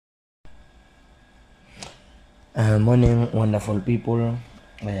Morning, wonderful people.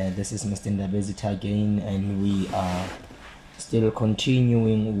 This is Mr. Ndabezita again, and we are still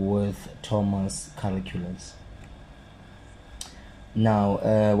continuing with Thomas calculus. Now,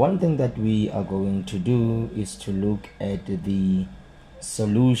 one thing that we are going to do is to look at the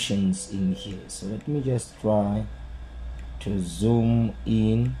solutions in here. So let me just try to zoom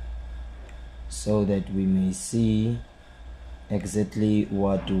in so that we may see exactly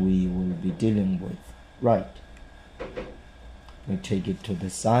what we will be dealing with. Right. We take it to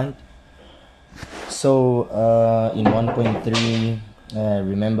the side. So in 1.3,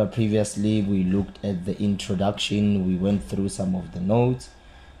 remember previously we looked at the introduction, we went through some of the notes,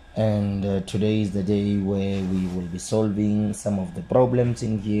 and today is the day where we will be solving some of the problems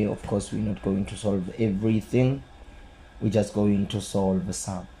in here. Of course, we're not going to solve everything, we're just going to solve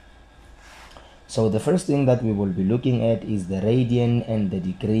some. So the first thing that we will be looking at is the radian and the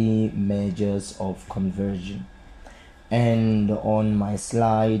degree measures of conversion. And on my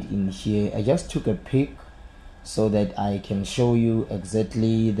slide in here, I just took a pic so that I can show you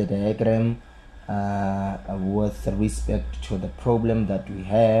exactly the diagram with respect to the problem that we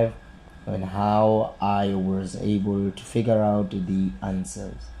have and how I was able to figure out the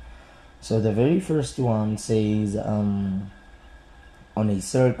answers. So the very first one says on a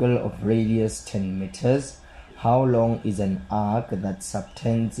circle of radius 10 meters, how long is an arc that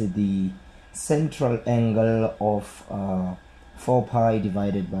subtends the central angle of 4 pi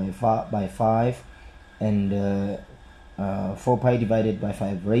divided by 5 and 4 pi divided by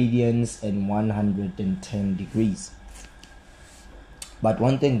 5 radians and 110 degrees. But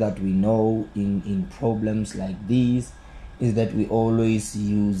one thing that we know in problems like these is that we always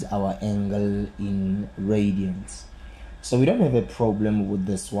use our angle in radians. So we don't have a problem with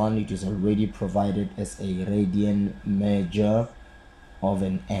this one. It is already provided as a radian measure of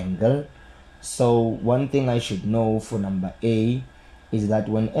an angle. So one thing I should know for number A is that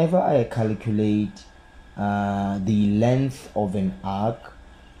whenever I calculate the length of an arc,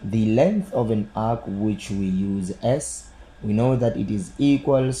 which we use S, we know that it is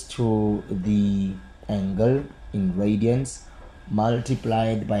equals to the angle in radians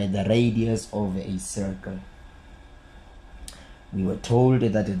multiplied by the radius of a circle. We were told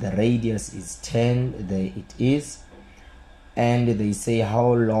that the radius is 10, there it is, and they say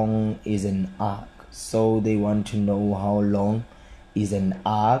how long is an arc. So they want to know how long is an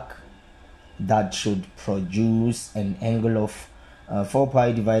arc that should produce an angle of 4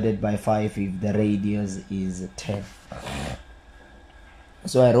 pi divided by 5 if the radius is 10.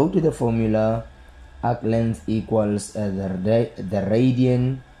 So I wrote the formula arc length equals the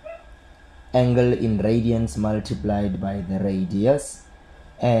radian angle in radians multiplied by the radius,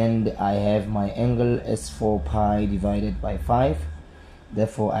 and I have my angle as 4 pi divided by 5.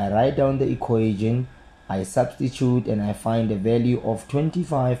 Therefore I write down the equation, I substitute, and I find a value of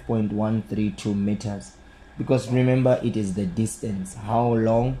 25.132 meters, because remember it is the distance, how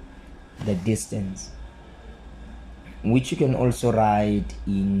long, the distance, which you can also write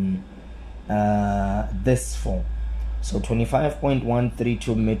in this form. So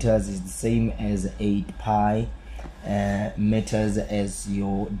 25.132 meters is the same as 8 pi meters as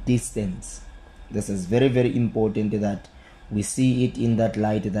your distance. This is very, very important that we see it in that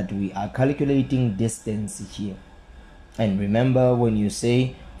light, that we are calculating distance here. And remember, when you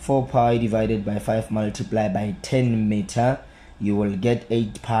say 4 pi divided by 5 multiplied by 10 meter, you will get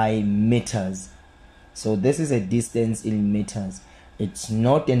 8 pi meters. So this is a distance in meters. It's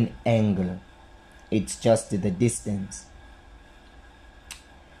not an angle, it's just the distance.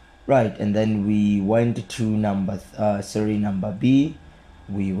 Right, and then we went to number B.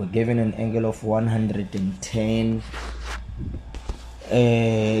 We were given an angle of 110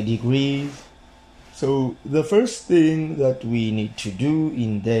 degrees. So the first thing that we need to do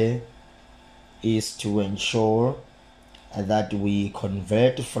in there is to ensure that we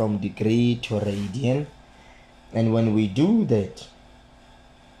convert from degree to radian. And when we do that,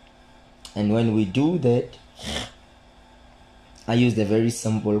 I use the very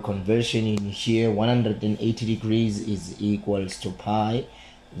simple conversion in here. 180 degrees is equals to pi,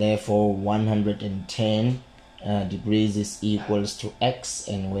 therefore 110 degrees is equals to x,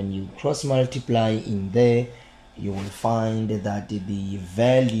 and when you cross multiply in there, you will find that the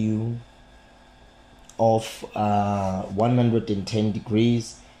value of 110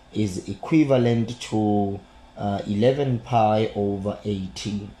 degrees is equivalent to 11 pi over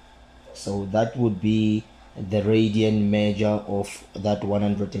 18. So that would be the radian measure of that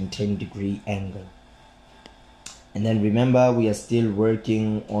 110 degree angle. And then remember, we are still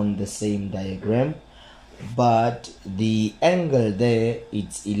working on the same diagram, but the angle there,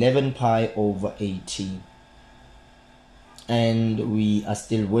 it's 11 pi over 18. and we are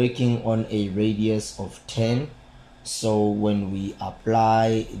still working on a radius of 10. So when we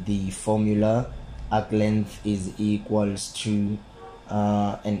apply the formula, arc length is equals to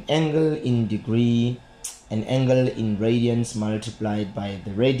an angle in radians multiplied by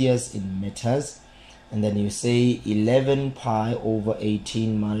the radius in meters, and then you say 11 pi over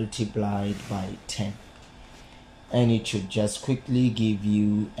 18 multiplied by 10, and it should just quickly give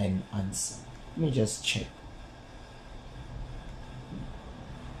you an answer. Let me just check.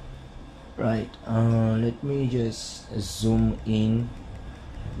 Right, let me just zoom in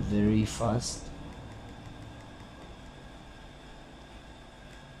very fast.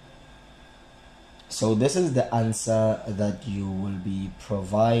 So this is the answer that you will be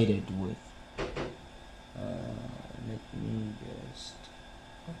provided with. Let me just,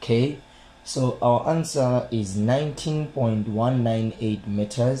 okay, so our answer is 19.198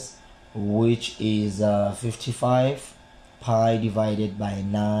 meters, which is 55 pi divided by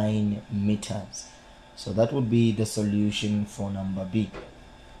 9 meters. So that would be the solution for number B.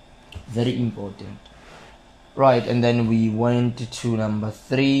 Very important. Right, and then we went to number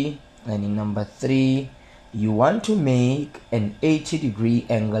 3, and in number 3 you want to make an 80-degree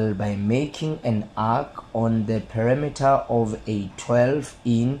angle by making an arc on the perimeter of a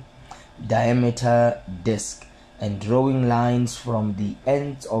 12-inch diameter disc and drawing lines from the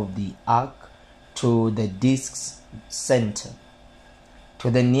ends of the arc to the disc's center. To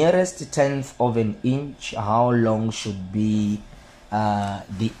the nearest tenth of an inch, how long should be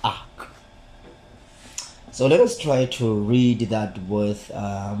the arc? So let us try to read that with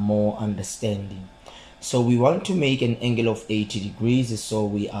more understanding. So we want to make an angle of 80 degrees, so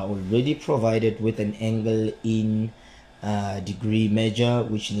we are already provided with an angle in degree measure,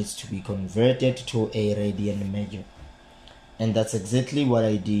 which needs to be converted to a radian measure, and that's exactly what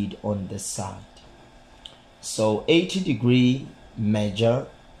I did on the side. So 80-degree measure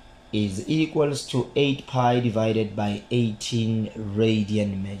is equals to 8 pi divided by 18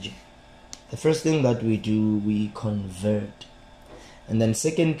 radian measure. The first thing that we do, we convert, and then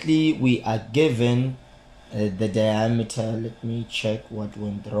secondly we are given the diameter. Let me check what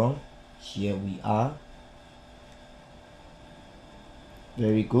went wrong. Here we are.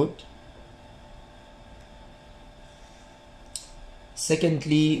 Very good.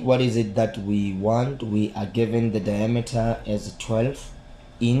 Secondly, what is it that we want? We are given the diameter as 12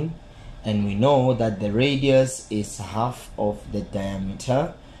 in, and we know that the radius is half of the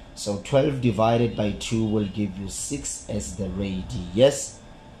diameter, so 12 divided by 2 will give you 6 as the radius.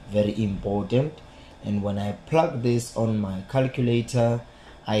 Very important. And when I plug this on my calculator,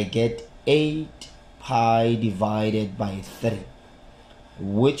 I get 8 pi divided by 3,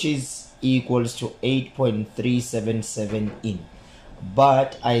 which is equals to 8.377 in.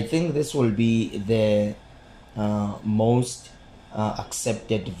 But I think this will be the most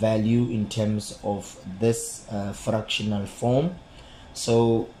accepted value in terms of this fractional form.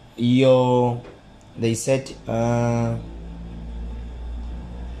 So they said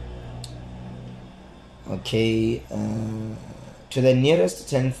okay, to the nearest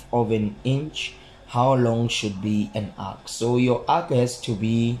tenth of an inch, how long should be an arc? So your arc has to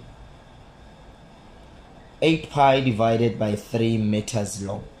be 8 pi divided by 3 meters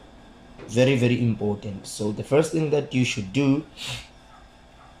long. Very, very important. So the first thing that you should do,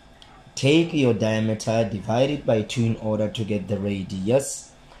 take your diameter, divide it by 2 in order to get the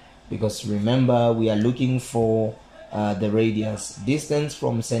radius, because remember we are looking for the radius, distance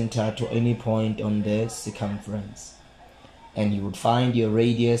from center to any point on the circumference, and you would find your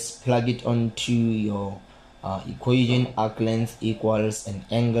radius, plug it onto your equation. Arc length equals an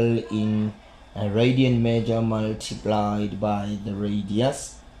angle in a radian measure multiplied by the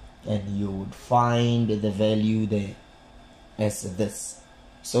radius, and you would find the value there as this.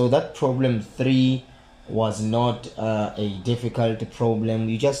 So that problem 3 was not a difficult problem.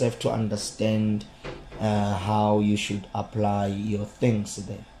 You just have to understand how you should apply your things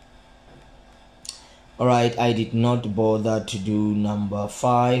there. Alright, I did not bother to do number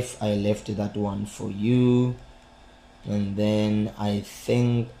 5. I left that one for you. And then I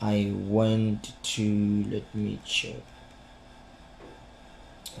think I went to, let me check,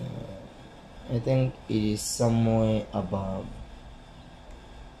 I think it is somewhere above.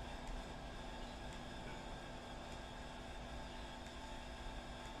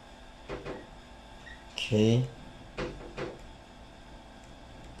 Okay,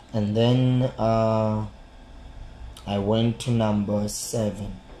 and then I went to number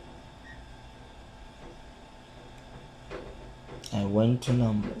 7. I went to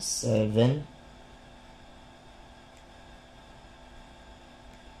number 7.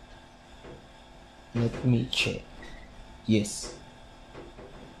 Let me check. Yes.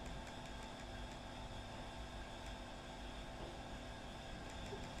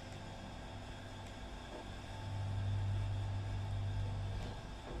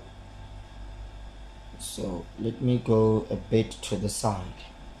 So let me go a bit to the side.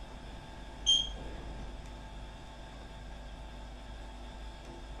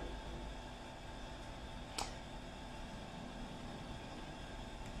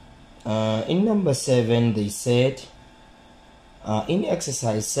 In number 7, they said, in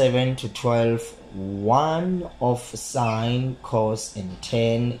exercise 7 to 12, 1 of sine, cos, and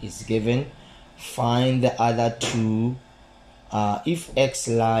tan is given. Find the other two if x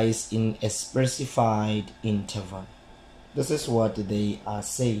lies in a specified interval. This is what they are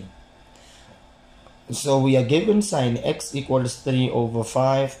saying. So we are given sine x equals 3 over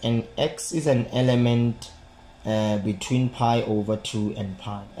 5, and x is an element between pi over 2 and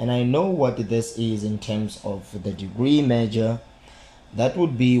pi. And I know what this is in terms of the degree measure. That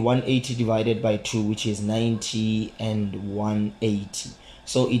would be 180 divided by 2, which is 90, and 180.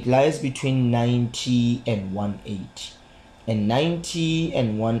 So it lies between 90 and 180. And 90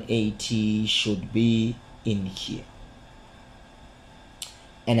 and 180 should be in here.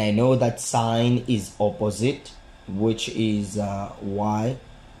 And I know that sine is opposite, which is y,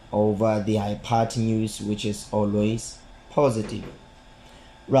 over the hypotenuse, which is always positive.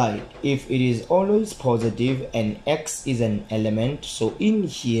 Right, if it is always positive and x is an element, so in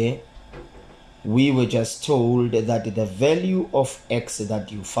here we were just told that the value of x that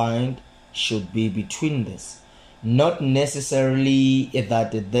you find should be between this. Not necessarily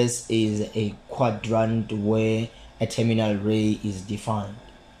that this is a quadrant where a terminal ray is defined.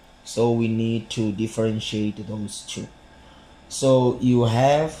 So we need to differentiate those two. So you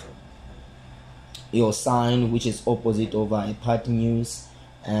have your sine, which is opposite over hypotenuse,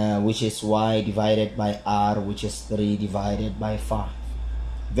 which is y divided by r, which is 3 divided by 5.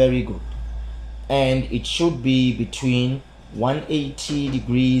 Very good. And it should be between 180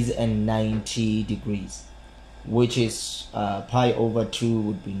 degrees and 90 degrees, which is pi over 2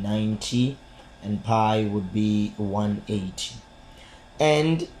 would be 90 and pi would be 180.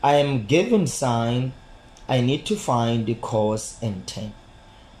 And I am given sine, I need to find the cos and tan.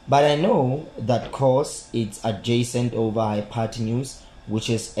 But I know that cos is adjacent over hypotenuse, which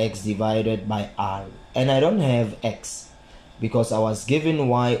is x divided by r. And I don't have x because I was given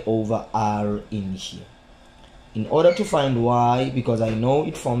y over r in here. In order to find y, because I know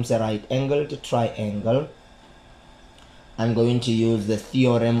it forms a right angled triangle, I'm going to use the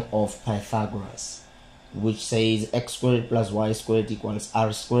theorem of Pythagoras, which says x squared plus y squared equals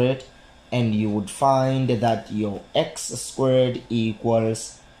r squared, and you would find that your x squared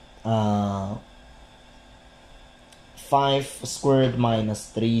equals 5 squared minus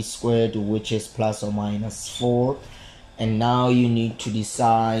 3 squared, which is plus or minus 4. And now you need to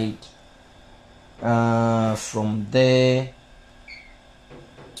decide from there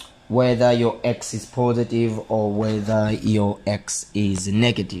whether your x is positive or whether your x is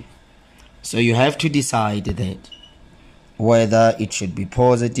negative. So you have to decide that whether it should be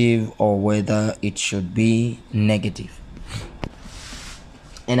positive or whether it should be negative.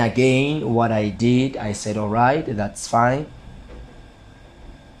 And again, what I did, I said, all right, that's fine.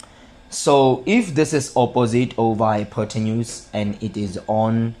 So if this is opposite over hypotenuse and it is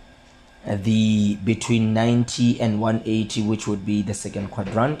on the between 90 and 180, which would be the second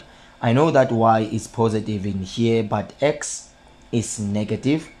quadrant, I know that y is positive in here, but x is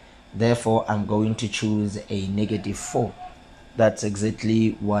negative. Therefore, I'm going to choose a negative 4. That's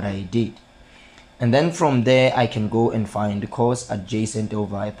exactly what I did. And then from there, I can go and find cos adjacent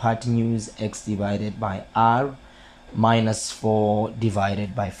over hypotenuse, x divided by r, minus 4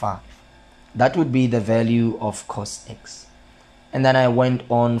 divided by 5. That would be the value of cos x. And then I went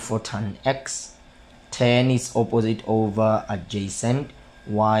on for tan x. Tan is opposite over adjacent,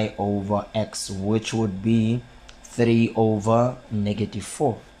 y over x, which would be 3 over negative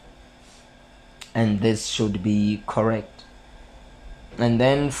 4. And this should be correct. And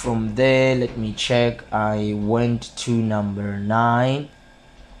then from there, let me check. I went to number 9.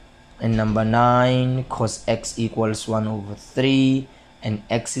 And number 9, cos x equals 1 over 3. And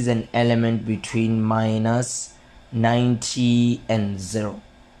x is an element between minus 90 and 0.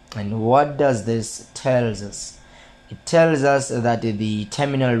 And what does this tells us? It tells us that the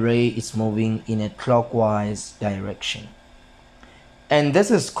terminal ray is moving in a clockwise direction. And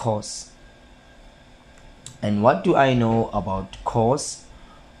this is cos. And what do I know about cos?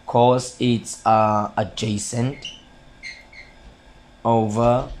 Cos is adjacent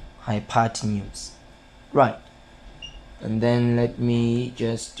over hypotenuse. Right. And then let me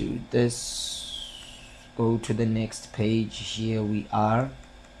just do this. go to the next page. Here we are.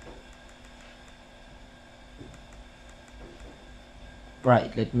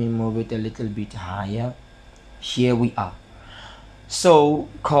 Right, let me move it a little bit higher. Here we are. So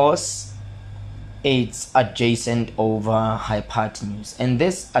cos, it's adjacent over hypotenuse, and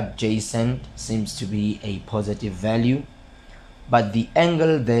this adjacent seems to be a positive value, but the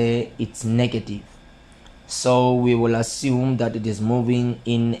angle there, it's negative. So we will assume that it is moving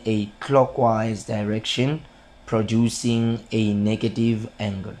in a clockwise direction, producing a negative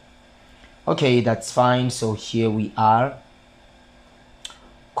angle. Okay, that's fine. So here we are.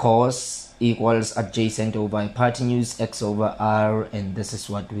 Cos equals adjacent over hypotenuse, x over r, and this is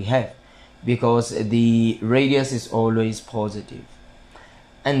what we have, because the radius is always positive.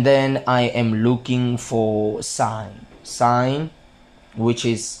 And then I am looking for sine, which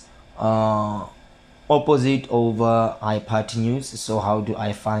is opposite over hypotenuse. So how do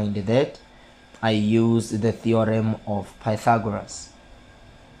I find that? I use the theorem of Pythagoras.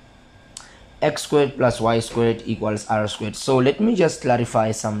 X squared plus y squared equals r squared. So let me just clarify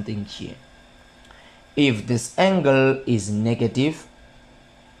something here. If this angle is negative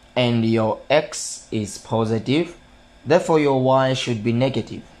and your x is positive, therefore your y should be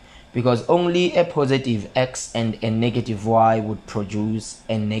negative, because only a positive x and a negative y would produce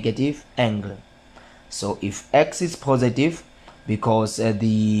a negative angle. So if x is positive, because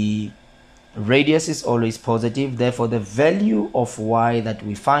the radius is always positive, therefore the value of y that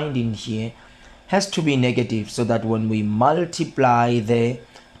we find in here has to be negative, so that when we multiply there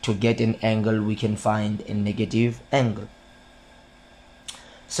to get an angle, we can find a negative angle.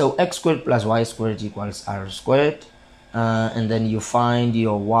 So x squared plus y squared equals r squared, and then you find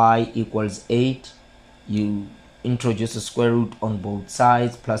your y equals 8. You introduce a square root on both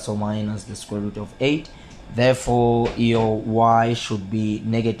sides, plus or minus the square root of 8. Therefore your y should be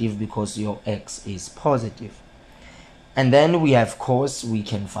negative because your x is positive. And then we have cos. We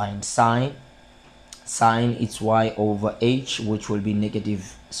can find sine. Sine, it's y over h, which will be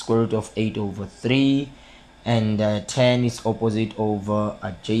negative square root of 8 over 3, and tan is opposite over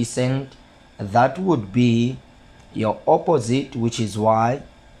adjacent. That would be your opposite, which is y.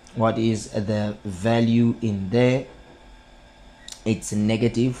 What is the value in there? It's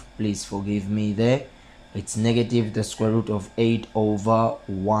negative, please forgive me there. It's negative the square root of 8 over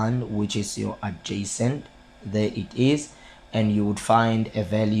 1, which is your adjacent. There it is. And you would find a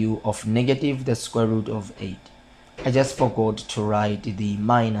value of negative the square root of 8. I just forgot to write the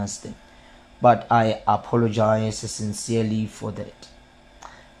minus thing, but I apologize sincerely for that.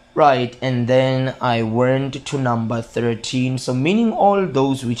 Right, and then I went to number 13. So meaning all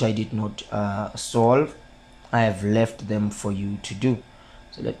those which I did not solve, I have left them for you to do.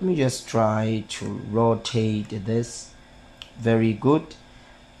 So let me just try to rotate this. Very good.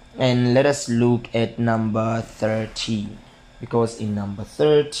 And let us look at number 13. Because in number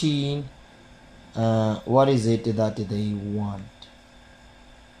 13, what is it that they want?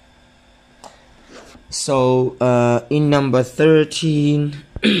 So in number 13,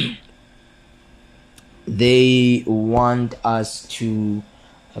 they want us to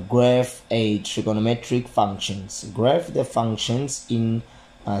graph a trigonometric functions. Graph the functions in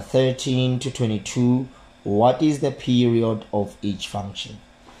 13 to 22. What is the period of each function?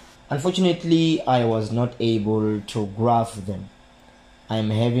 Unfortunately, I was not able to graph them. I'm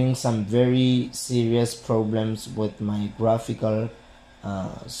having some very serious problems with my graphical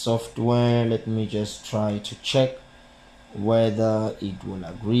software. Let me just try to check whether it will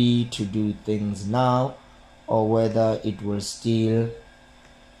agree to do things now, or whether it will still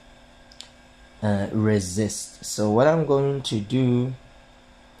resist. So what I'm going to do,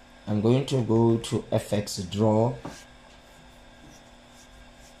 I'm going to go to FX Draw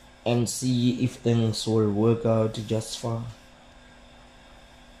and see if things will work out just fine.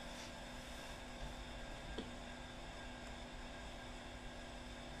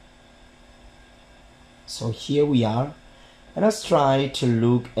 So here we are. Let us try to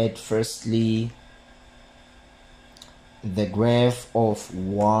look at firstly the graph of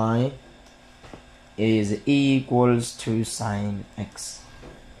y is equals to sine x.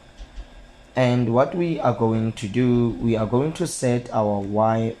 And what we are going to do, we are going to set our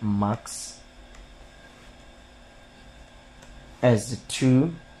y max as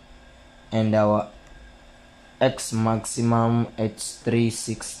 2 and our x maximum at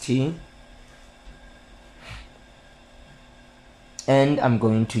 360, and I'm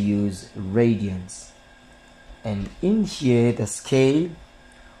going to use radians, and in here the scale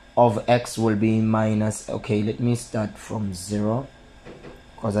of x will be minus, okay, let me start from 0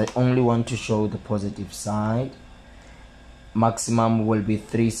 because I only want to show the positive side. Maximum will be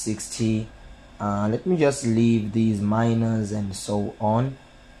 360 let me just leave these minors and so on.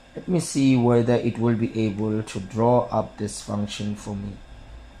 Let me see whether it will be able to draw up this function for me.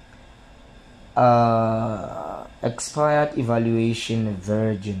 Expired evaluation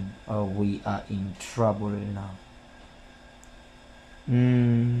virgin. Oh, we are in trouble now.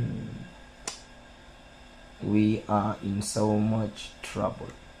 We are in so much trouble.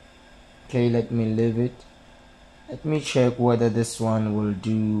 Okay, let me leave it. Let me check whether this one will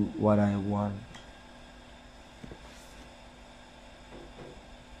do what I want.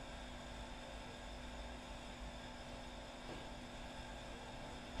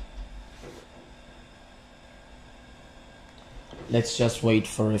 Let's just wait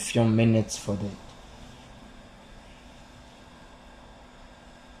for a few minutes for that.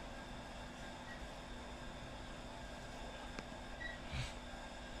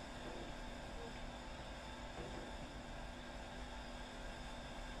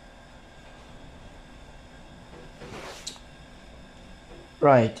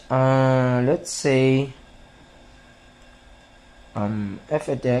 Right, let's say f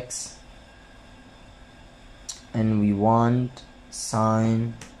at x, and we want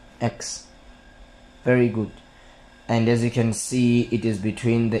sine x. Very good. And as you can see, it is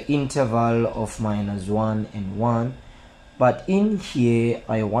between the interval of -1 and 1, but in here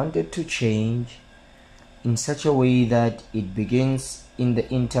I wanted to change in such a way that it begins in the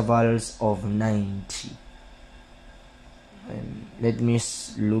intervals of 90. And let me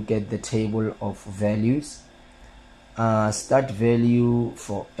look at the table of values. Start value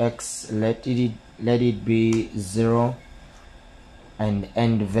for x, let it be 0, and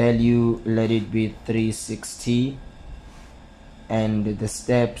end value let it be 360, and the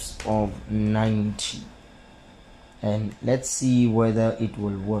steps of 90, and let's see whether it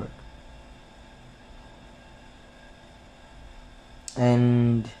will work.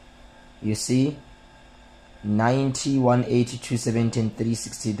 And you see 90, 180, 270 and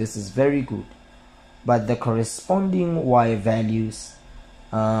 360. This is very good, but the corresponding y values,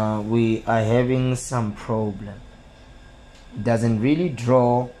 we are having some problem. It doesn't really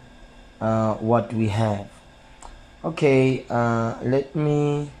draw what we have. Okay, let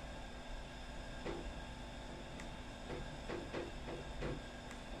me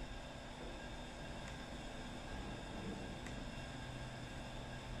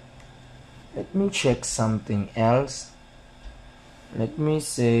check something else. Let me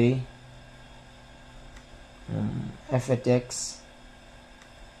say f at x.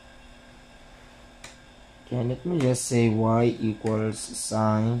 Okay, let me just say y equals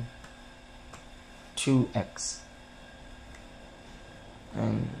sine 2x,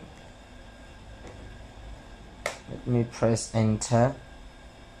 and let me press enter.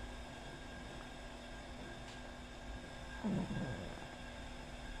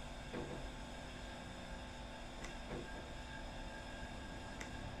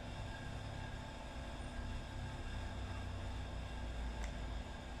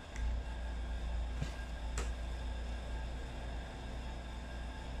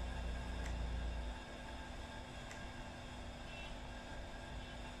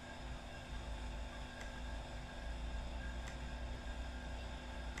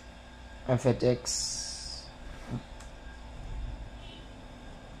 F at x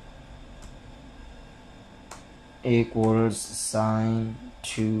equals sine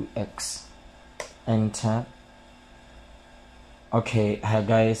 2x, enter. Okay,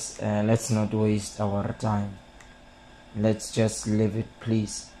 guys, let's not waste our time. Let's just leave it,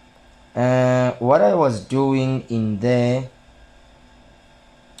 please. What I was doing in there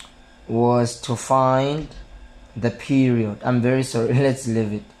was to find the period. I'm very sorry. Let's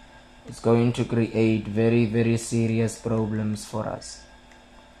leave it. It's going to create very serious problems for us.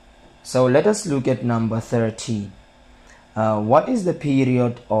 So let us look at number 13. What is the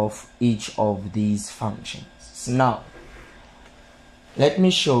period of each of these functions? Now, let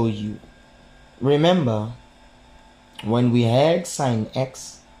me show you. Remember, when we had sine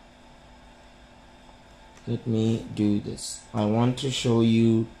x, let me do this. I want to show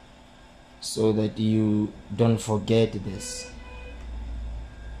you so that you don't forget this.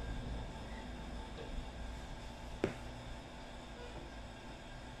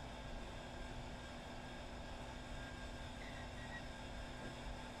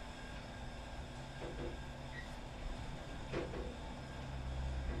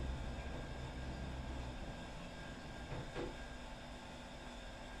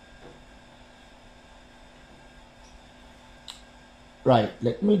 Right,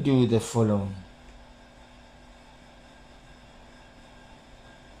 let me do the following.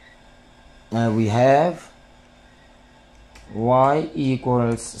 We have y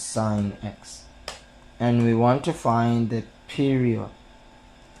equals sine x. and we want to find the period.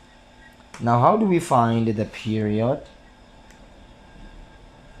 Now, how do we find the period?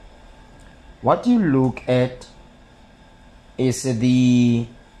 What you look at is the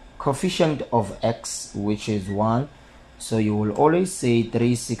coefficient of x, which is 1. So you will always say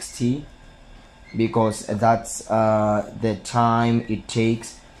 360 because that's the time it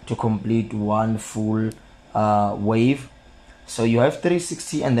takes to complete one full wave. So you have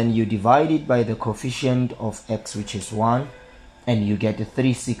 360 and then you divide it by the coefficient of x, which is 1, and you get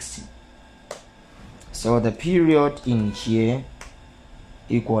 360. So the period in here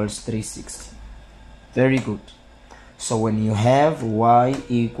equals 360. Very good. So when you have y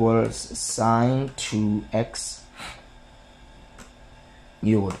equals sine 2x,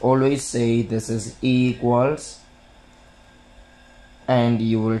 you would always say this is equals, and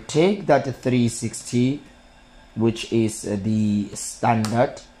you will take that 360, which is the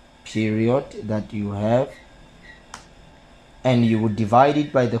standard period that you have, and you would divide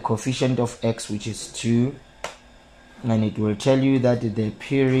it by the coefficient of x, which is 2, and it will tell you that the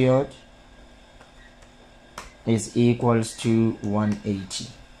period is equals to 180.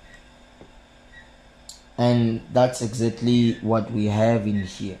 And that's exactly what we have in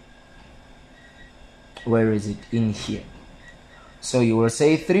here. Where is it? In here. So you will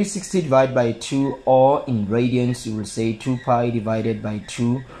say 360 divided by 2, or in radians you will say 2 pi divided by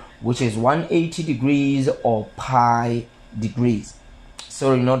 2, which is 180 degrees or pi degrees.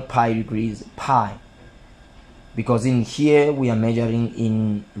 Sorry, not pi degrees, pi. Because in here we are measuring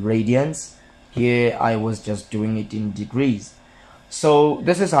in radians. Here I was just doing it in degrees. So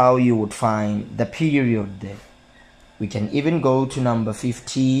this is how you would find the period there. We can even go to number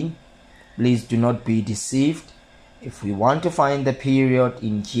 15. Please do not be deceived. If we want to find the period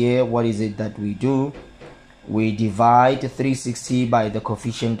in here, what is it that we do? We divide 360 by the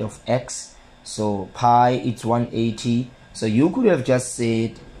coefficient of x. So pi, it's 180. So you could have just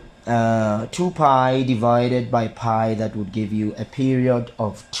said 2 pi divided by pi. That would give you a period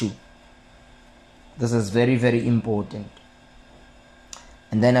of 2. This is very, very important.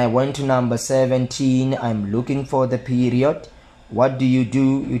 And then I went to number 17. I'm looking for the period. What do?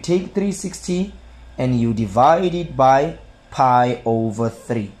 You take 360 and you divide it by pi over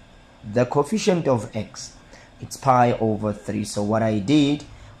 3. The coefficient of x, it's pi over 3. So what I did,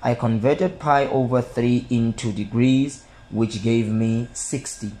 I converted pi over 3 into degrees, which gave me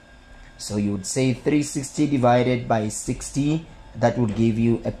 60. So you would say 360 divided by 60. That would give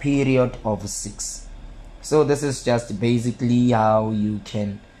you a period of 6. So this is just basically how you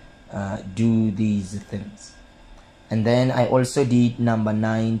can do these things. And then I also did number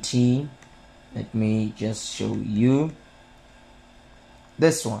 19. Let me just show you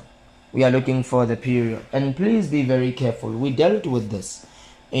this one. We are looking for the period, and please be very careful. We dealt with this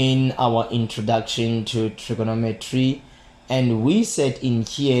in our introduction to trigonometry, and we said in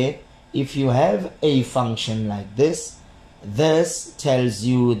here, if you have a function like this, this tells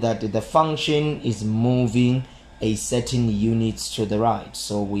you that the function is moving a certain units to the right.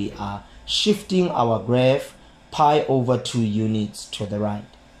 So we are shifting our graph pi over 2 units to the right,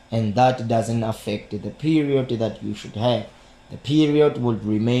 and that doesn't affect the period that you should have. The period would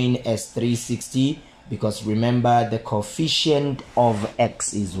remain as 360 because remember the coefficient of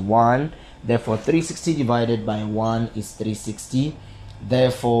x is 1. Therefore 360 divided by 1 is 360.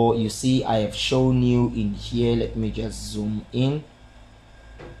 Therefore, you see, I have shown you in here. Let me just zoom in.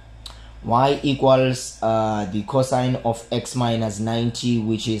 Y equals the cosine of x minus 90,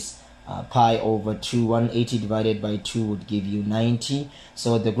 which is pi over 2. 180 divided by 2 would give you 90.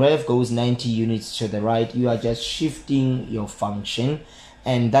 So the graph goes 90 units to the right. You are just shifting your function,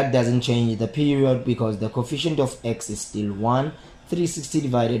 and that doesn't change the period because the coefficient of x is still 1. 360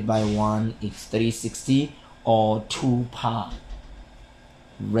 divided by 1 is 360, or 2 pi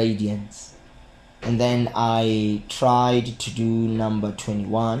radians. And then I tried to do number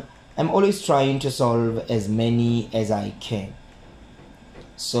 21. I'm always trying to solve as many as I can,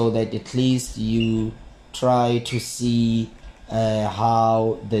 so that at least you try to see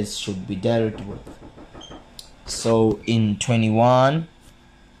how this should be dealt with. So in 21,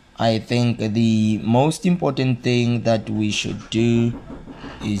 I think the most important thing that we should do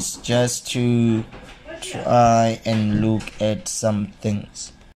is just to try and look at some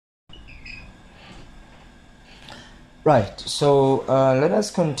things. Right, so let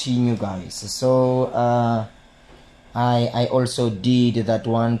us continue, guys. So I also did that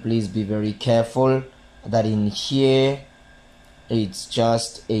one. Please be very careful that in here it's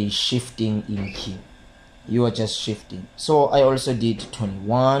just a shifting in here. You are just shifting. So I also did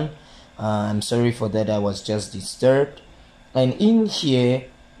 21. I'm sorry for that, I was just disturbed. And in here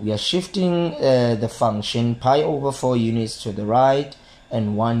we are shifting the function pi over 4 units to the right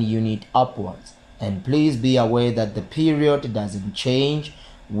and 1 unit upwards. And please be aware that the period doesn't change.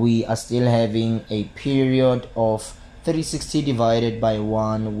 We are still having a period of 360 divided by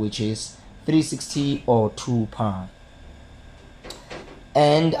 1, which is 360 or 2 pi.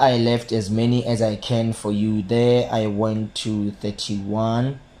 And I left as many as I can for you there. I went to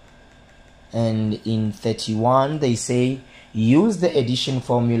 31, and in 31 they say use the addition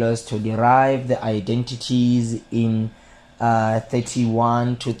formulas to derive the identities in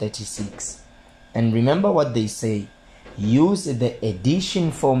 31 to 36. And remember what they say, use the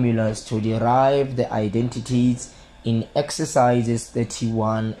addition formulas to derive the identities in exercises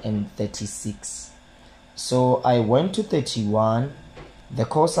 31 and 36. So I went to 31. The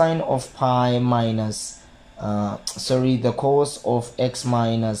cosine of pi minus the cos of x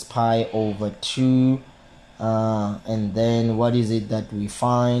minus pi over 2, and then what is it that we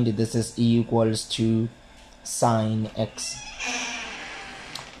find? This is equals to sine x.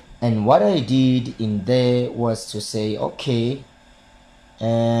 And what I did in there was to say, okay,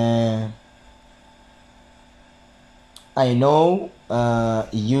 I know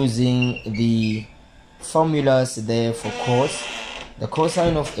using the formulas there for cos, the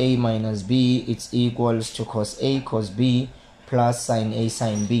cosine of a minus b, it's equals to cos a cos b plus sine a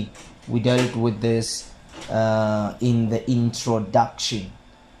sine b. We dealt with this in the introduction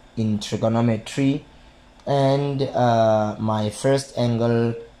in trigonometry. And my first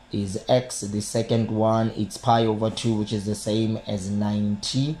angle is x, the second one it's pi over 2, which is the same as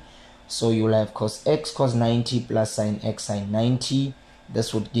 90. So you'll have cos x cos 90 plus sine x sine 90.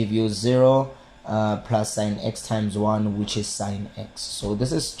 This would give you 0 plus sine x times 1, which is sine x. So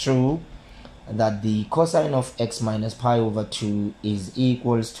this is true that the cosine of x minus pi over 2 is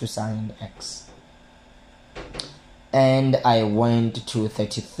equals to sine x. And I went to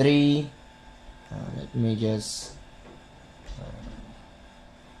 33. Let me just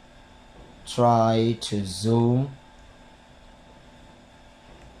try to zoom.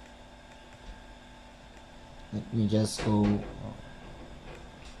 Let me just go.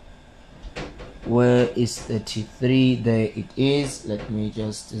 Where is 33? There it is. Let me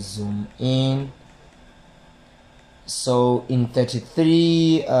just zoom in. So in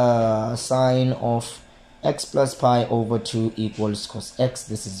 33, sine of x plus pi over 2 equals cos x.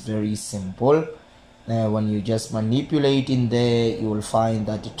 This is very simple. When you just manipulate in there, you will find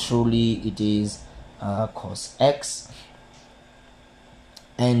that truly it is cos x.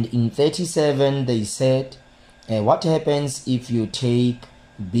 And in 37 they said, what happens if you take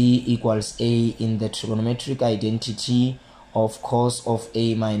b equals a in the trigonometric identity of cos of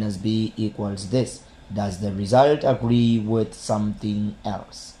a minus b equals this? Does the result agree with something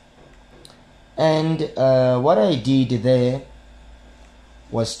else? And what I did there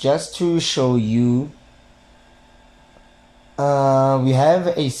was just to show you we have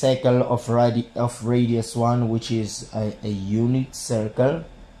a circle of radius 1, which is a unit circle,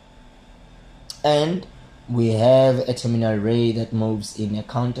 and we have a terminal ray that moves in a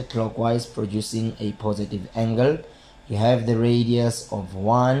counterclockwise, producing a positive angle. You have the radius of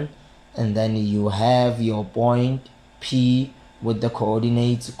 1, and then you have your point P with the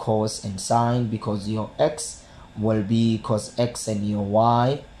coordinates cos and sine, because your x will be cos x and your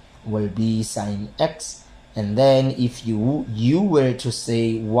y will be sine x. And then if you were to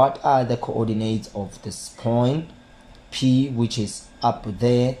say what are the coordinates of this point P, which is up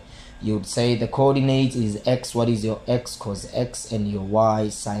there, you would say the coordinates is x. What is your x? Cos x, and your y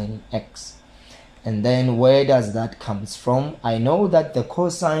sine x. And then where does that comes from? I know that the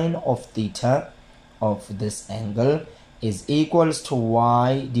cosine of theta of this angle is equals to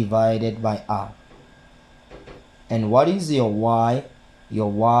y divided by r. And what is your y?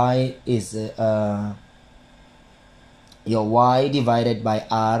 Your y is your y divided by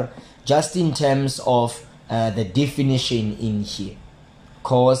r, just in terms of the definition in here.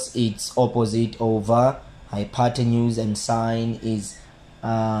 Cos it's opposite over hypotenuse, and sine is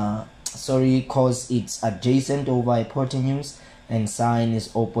cos it's adjacent over hypotenuse, and sine is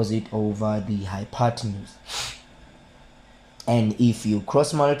opposite over the hypotenuse. And if you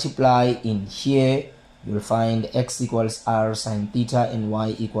cross multiply in here, you'll find x equals r sine theta and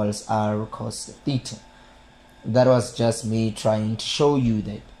y equals r cos theta. That was just me trying to show you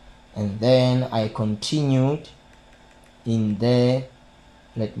that. And then I continued in there.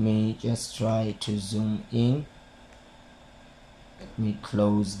 Let me just try to zoom in. Let me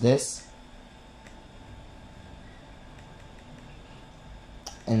close this.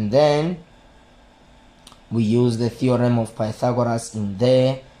 And then we use the theorem of Pythagoras in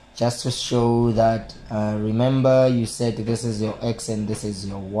there, just to show that remember you said this is your x and this is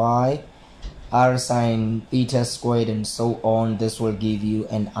your y, r sine theta squared and so on. This will give you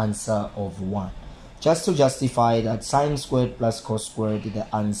an answer of 1. Just to justify that sine squared plus cos squared,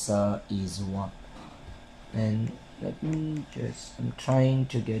 the answer is 1. And let me just, I'm trying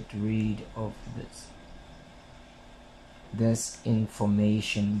to get rid of this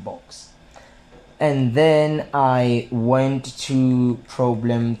information box. And then I went to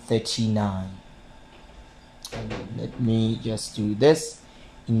problem 39. And let me just do this.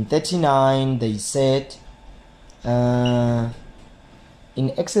 In 39, they said, in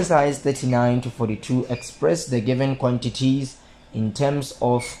exercise 39 to 42, express the given quantities in terms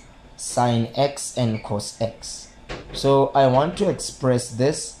of sine x and cos x. So I want to express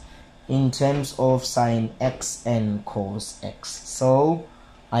this in terms of sine x and cos x. So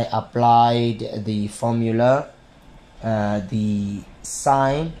I applied the formula, the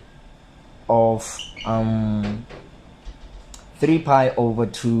sine of 3 pi over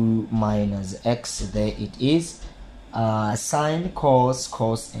 2 minus x, there it is, sine,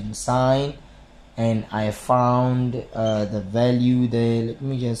 cos and sine, and I found the value there. Let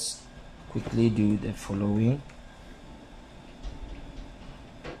me just quickly do the following.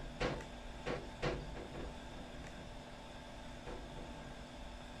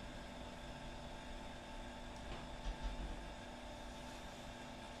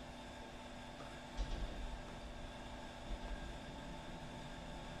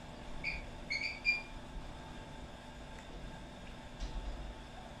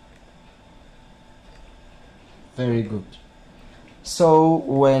 Very good. So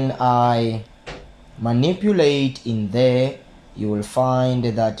when I manipulate in there, you will find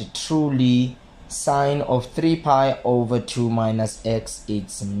that truly sine of 3 pi over 2 minus x,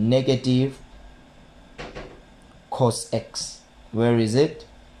 it's negative cos x. Where is it?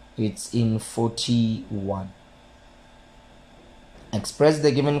 It's in 41. Express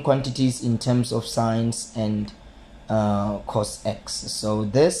the given quantities in terms of sines and cos x. So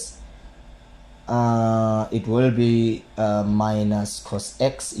this it will be minus cos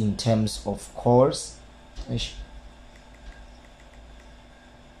x in terms of cos.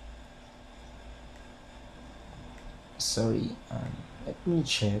 Sorry, let me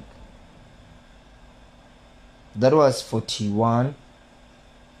check. That was 41.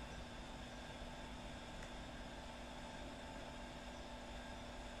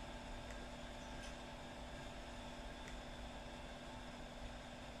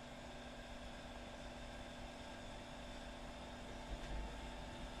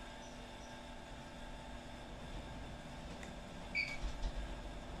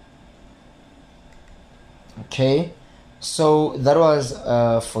 Okay, so that was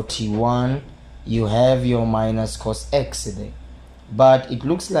 41. You have your minus cos x there, but it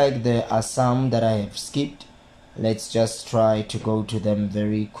looks like there are some that I have skipped. Let's just try to go to them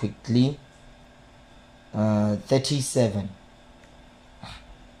very quickly. 37.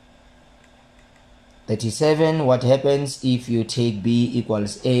 What happens if you take b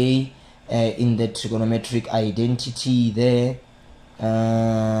equals a in the trigonometric identity there?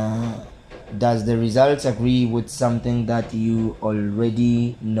 Does the results agree with something that you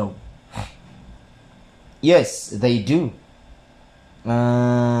already know? Yes, they do.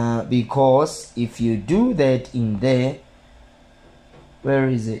 Because if you do that in there, where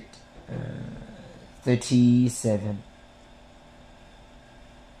is it? 37.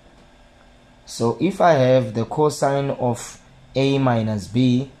 So if I have the cosine of a minus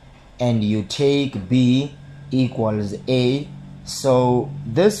b and you take b equals a, so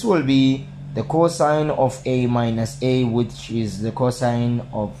this will be the cosine of a minus a, which is the cosine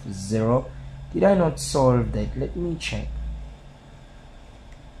of 0. Did I not solve that? Let me check.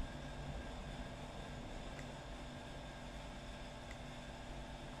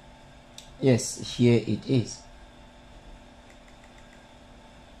 Yes, here it is.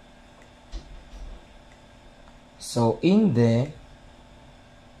 So in there,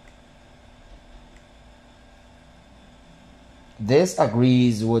 this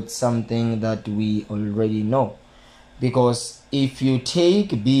agrees with something that we already know, because if you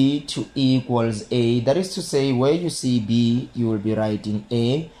take b to equals a, that is to say where you see b you will be writing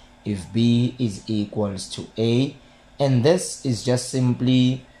a if b is equals to a, and this is just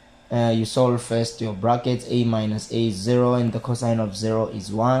simply you solve first your brackets, a minus a is 0 and the cosine of 0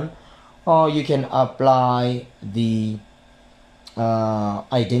 is 1, or you can apply the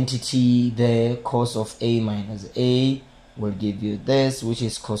identity there, cos of a minus a will give you this, which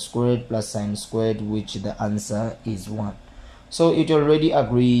is cos squared plus sine squared, which the answer is 1. So it already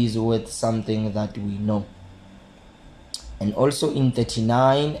agrees with something that we know. And also in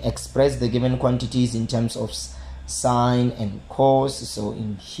 39, express the given quantities in terms of sine and cos. So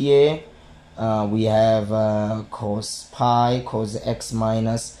in here we have cos pi, cos x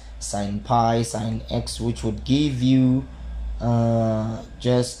minus sine pi, sine x, which would give you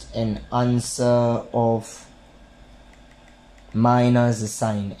just an answer of minus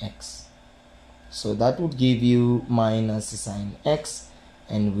sine x. So that would give you minus sine x,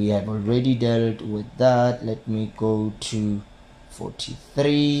 and we have already dealt with that. Let me go to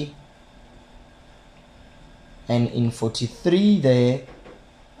 43, and in 43 there,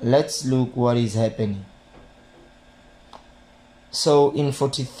 let's look what is happening. So in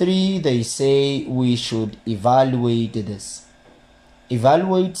 43 they say we should evaluate this.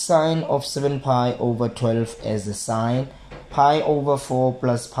 Evaluate sine of 7 pi over 12 as a sine, pi over 4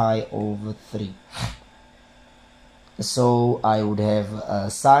 plus pi over 3. So I would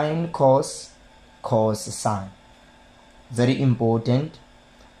have sine cos, cos sine. Very important.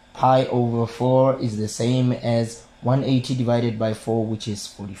 Pi over 4 is the same as 180 divided by 4, which is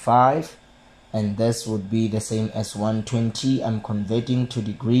 45. And this would be the same as 120. I'm converting to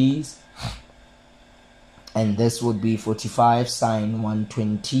degrees. And this would be 45 sine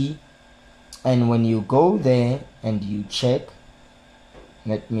 120. And when you go there and you check,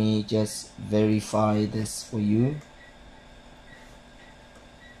 let me just verify this for you.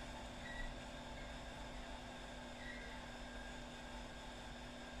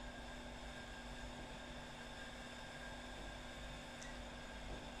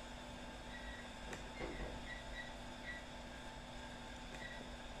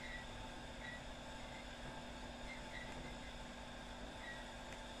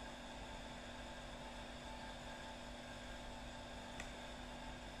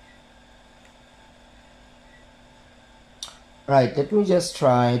 Right, let me just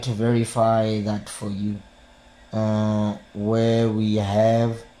try to verify that for you. Where we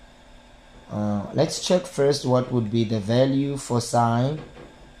have, let's check first what would be the value for sine.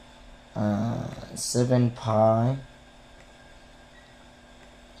 7 pi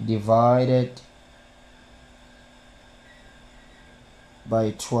divided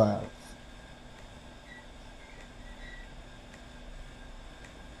by 12.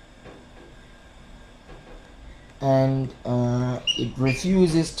 And it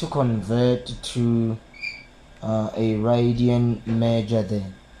refuses to convert to a radian measure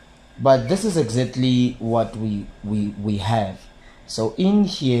there, but this is exactly what we have. So in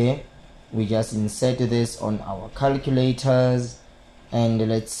here we just insert this on our calculators, and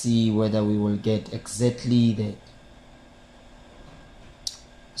let's see whether we will get exactly that.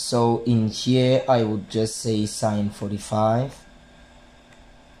 So in here I would just say sine 45,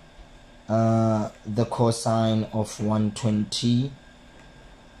 the cosine of 120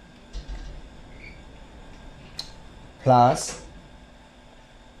 plus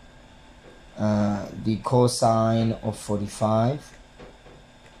the cosine of 45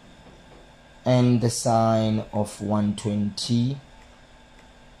 and the sine of 120.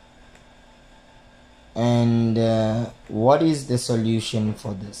 And what is the solution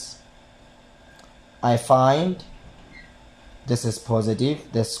for this? I find this is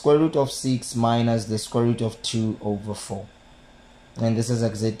positive, the square root of 6 minus the square root of 2 over 4. And this is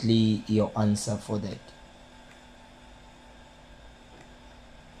exactly your answer for that.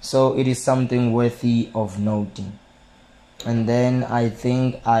 So it is something worthy of noting. And then I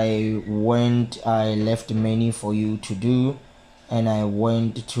think I left many for you to do, and I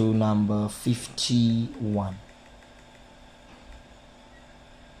went to number 51.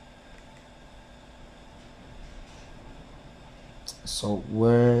 So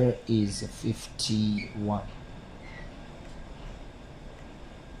where is 51?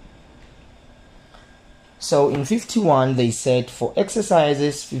 So in 51 they said for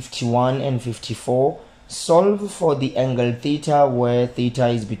exercises 51 and 54, solve for the angle theta where theta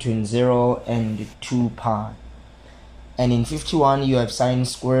is between 0 and 2 pi. And in 51 you have sine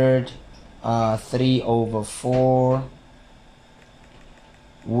squared 3 over 4,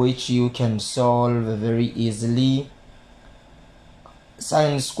 which you can solve very easily.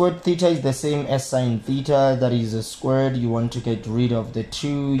 Sine squared theta is the same as sine theta, that is a squared. You want to get rid of the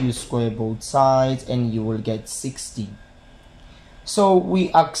 2, you square both sides and you will get 60. So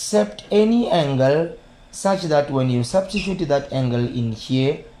we accept any angle such that when you substitute that angle in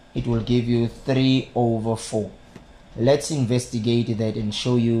here, it will give you 3 over 4. Let's investigate that and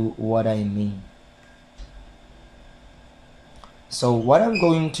show you what I mean. So what I'm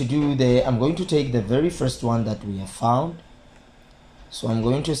going to do there, I'm going to take the very first one that we have found. So I'm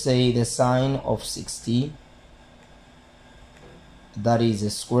going to say the sine of 60, that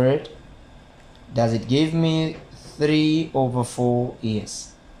is squared. Does it give me 3/4,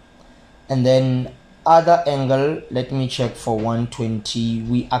 yes. And then other angle, let me check for 120.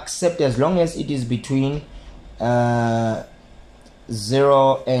 We accept as long as it is between 0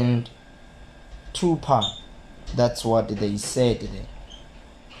 and 2 pi. That's what they said there.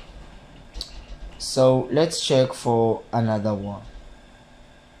 So let's check for another one.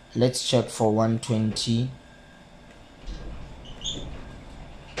 Let's check for 120.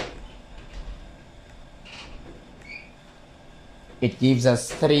 It gives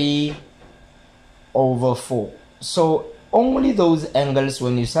us 3/4. So only those angles,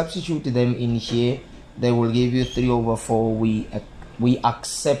 when you substitute them in here, they will give you 3/4. We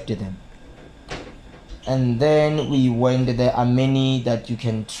accept them. And then we went, there are many that you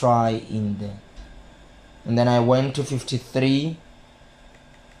can try in there. And then I went to 53.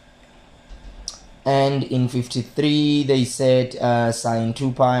 And in 53 they said sine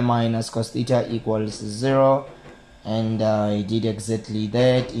 2 pi minus cos theta equals 0. And I did exactly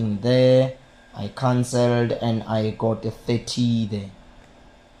that in there. I cancelled and I got a 30 there.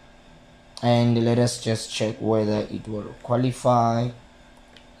 And let us just check whether it will qualify.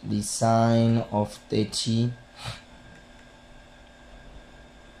 The sine of 30.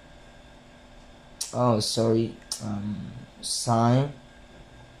 Oh, sorry. Sine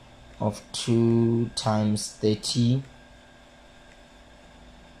of 2 times 30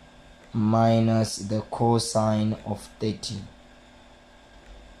 minus the cosine of 30.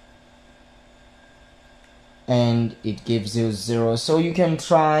 And it gives you 0. So you can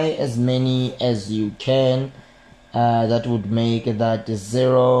try as many as you can. That would make that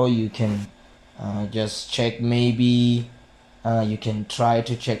 0. You can just check, maybe you can try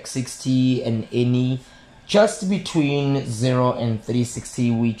to check 60 and any, just between 0 and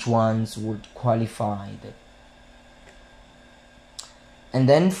 360, which ones would qualify that. And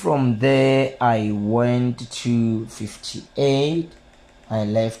then from there I went to 58. I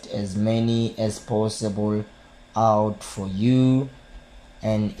left as many as possible out for you.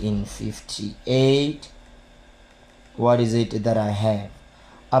 And in 58, what is it that I have?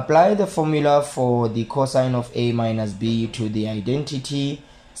 Apply the formula for the cosine of a minus b to the identity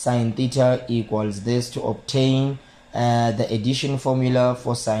sine theta equals this to obtain the addition formula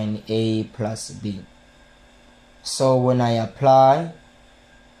for sine a plus b. So when I apply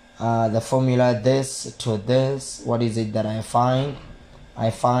the formula this to this, what is it that I find? I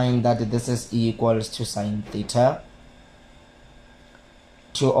find that this is equals to sine theta.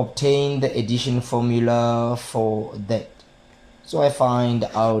 To obtain the addition formula for that, so I find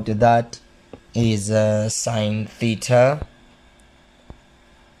out that is sine theta.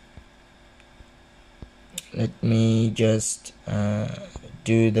 Let me just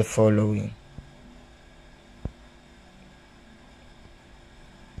do the following.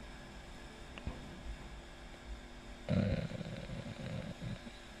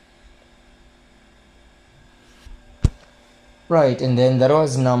 Right, and then there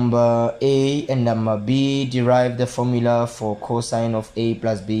was number A and number B. Derive the formula for cosine of A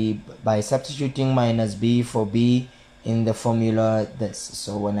plus B by substituting minus B for B in the formula this.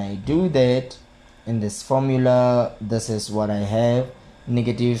 So when I do that in this formula, this is what I have.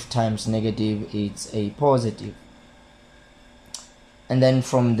 Negative times negative, it's a positive. And then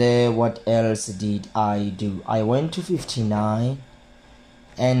from there, what else did I do? I went to 59,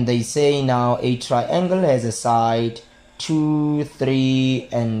 and they say now a triangle has a side 2, 3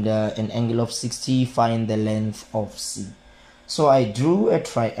 and an angle of 60. Find the length of C. So I drew a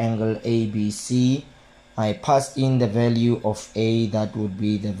triangle ABC. I passed in the value of A, that would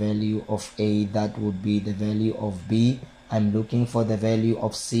be the value of A, that would be the value of B. I'm looking for the value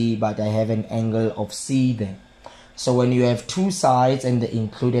of C, but I have an angle of C there. So when you have two sides and the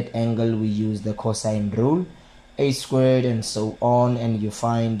included angle, we use the cosine rule, a squared and so on, and you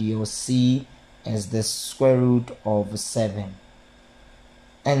find your C as the square root of 7.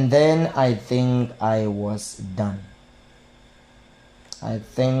 And then I think I was done. I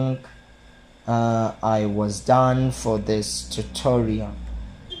think I was done for this tutorial.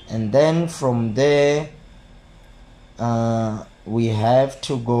 And then from there we have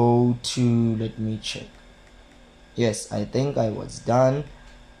to go to, let me check. Yes, I think I was done.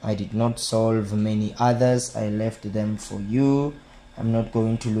 I did not solve many others. I left them for you. I'm not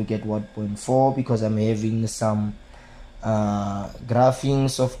going to look at 1.4 because I'm having some graphing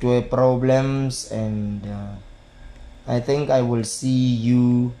software problems, and I think I will see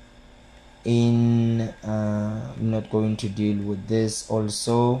you in I'm not going to deal with this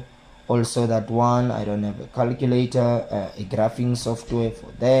also that one. I don't have a calculator, a graphing software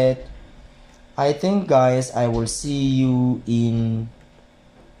for that. I think, guys, I will see you in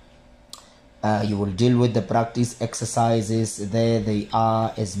You will deal with the practice exercises. There they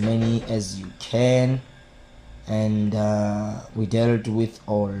are, as many as you can. And we dealt with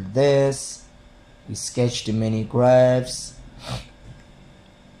all this. We sketched many graphs.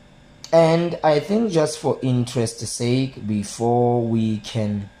 And I think just for interest's sake, before we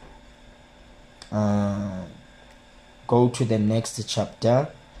can go to the next chapter,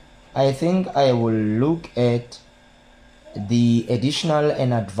 I think I will look at the additional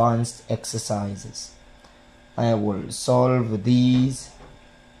and advanced exercises. I will solve these.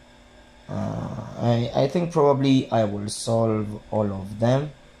 I think probably I will solve all of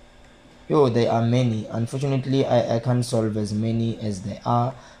them. There are many. Unfortunately, I can't solve as many as there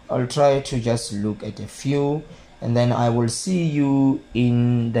are. I'll try to just look at a few, and then I will see you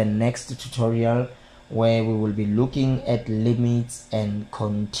in the next tutorial, where we will be looking at limits and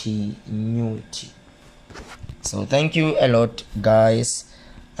continuity. So thank you a lot, guys,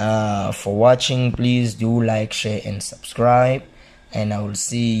 for watching. Please do like, share and subscribe, and I will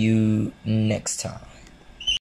see you next time.